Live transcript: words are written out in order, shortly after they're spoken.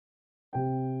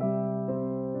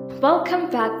Welcome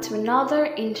back to another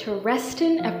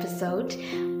interesting episode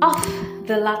of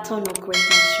the Latono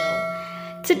Greatness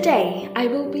Show. Today, I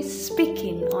will be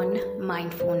speaking on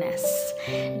mindfulness.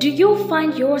 Do you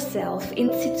find yourself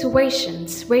in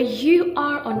situations where you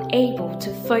are unable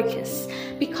to focus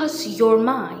because your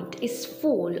mind is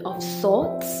full of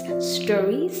thoughts,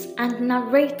 stories, and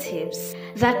narratives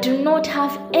that do not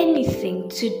have anything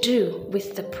to do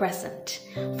with the present?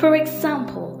 For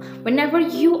example, whenever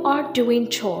you are doing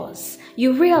chores,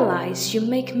 you realize you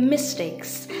make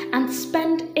mistakes and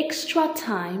spend extra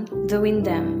time doing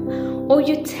them, or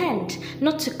you tend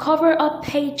not to cover up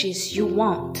pages you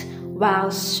want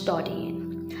while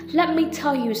studying. Let me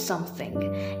tell you something.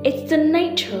 It's the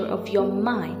nature of your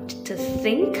mind to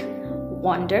think,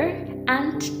 wonder,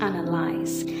 and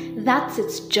analyze. That's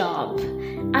its job,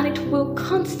 and it will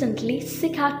constantly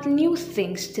seek out new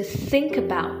things to think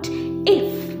about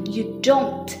if you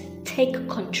don't take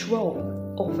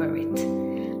control over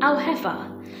it.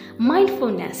 However,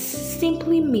 mindfulness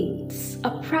simply means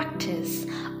a practice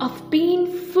of being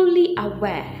fully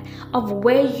aware of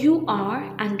where you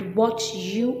are and what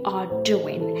you are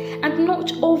doing, and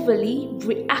not overly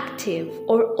reactive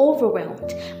or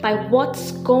overwhelmed by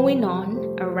what's going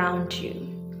on around you.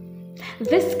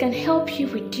 This can help you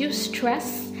reduce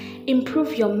stress,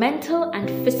 improve your mental and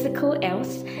physical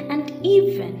health, and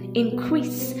even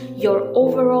increase your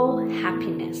overall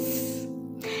happiness.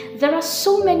 There are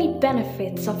so many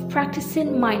benefits of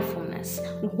practicing mindfulness,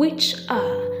 which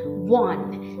are: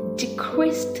 1.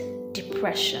 Decreased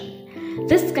depression.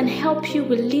 This can help you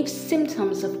relieve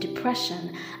symptoms of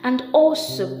depression and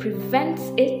also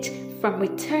prevents it from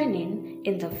returning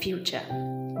in the future.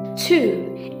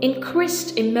 2.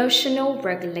 Increased emotional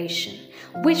regulation,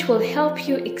 which will help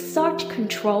you exert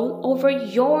control over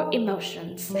your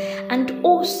emotions and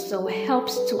also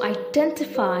helps to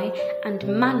identify and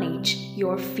manage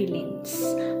your feelings.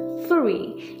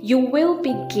 3. You will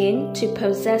begin to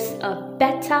possess a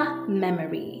better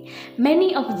memory.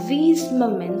 Many of these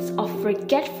moments of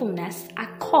forgetfulness are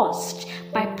caused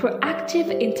by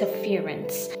proactive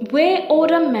interference, where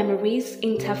older memories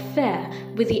interfere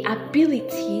with the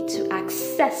ability to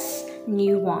access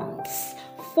new ones.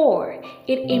 4.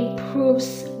 It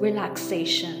improves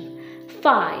relaxation.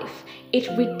 5. It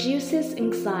reduces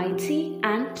anxiety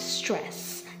and stress.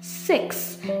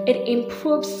 6. It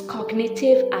improves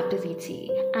cognitive ability.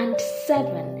 And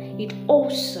 7. It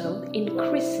also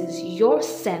increases your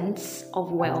sense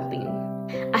of well-being.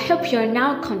 I hope you're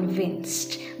now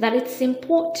convinced that it's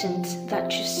important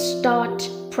that you start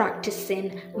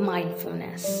practicing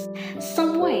mindfulness.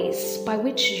 Some ways by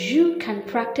which you can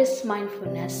practice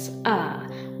mindfulness are: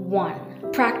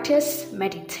 1. Practice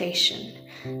meditation.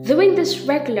 Doing this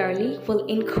regularly will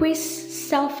increase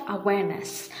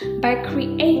self-awareness by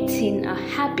creating a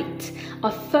habit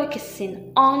of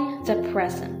focusing on the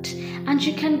present. And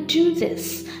you can do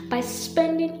this by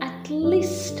spending at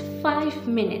least 5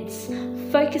 minutes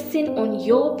focusing on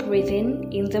your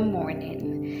breathing in the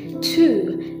morning.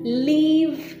 2.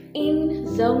 Live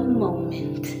in the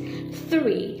moment.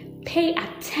 3. Pay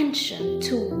attention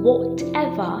to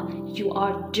whatever you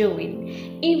are doing,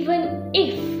 even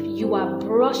if you are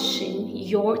brushing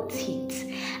your teeth.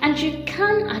 And you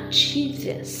can achieve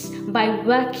this by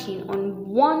working on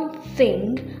one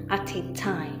thing at a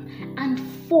time. And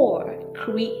 4.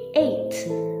 Create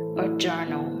a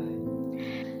journal.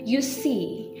 You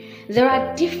see, there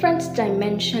are different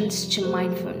dimensions to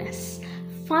mindfulness.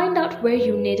 Find out where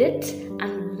you need it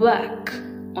and work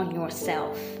on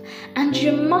yourself. And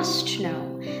you must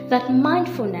know that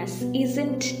mindfulness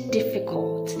isn't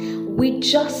difficult. We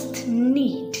just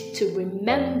need to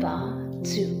remember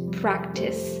to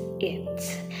practice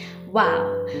it.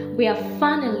 Wow, we have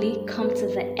finally come to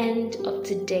the end of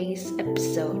today's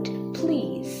episode.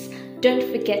 Please don't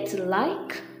forget to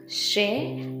like, share,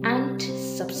 and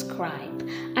subscribe.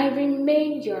 I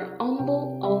remain your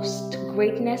humble host,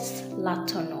 Greatness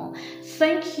Latono.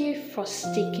 Thank you for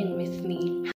sticking with me.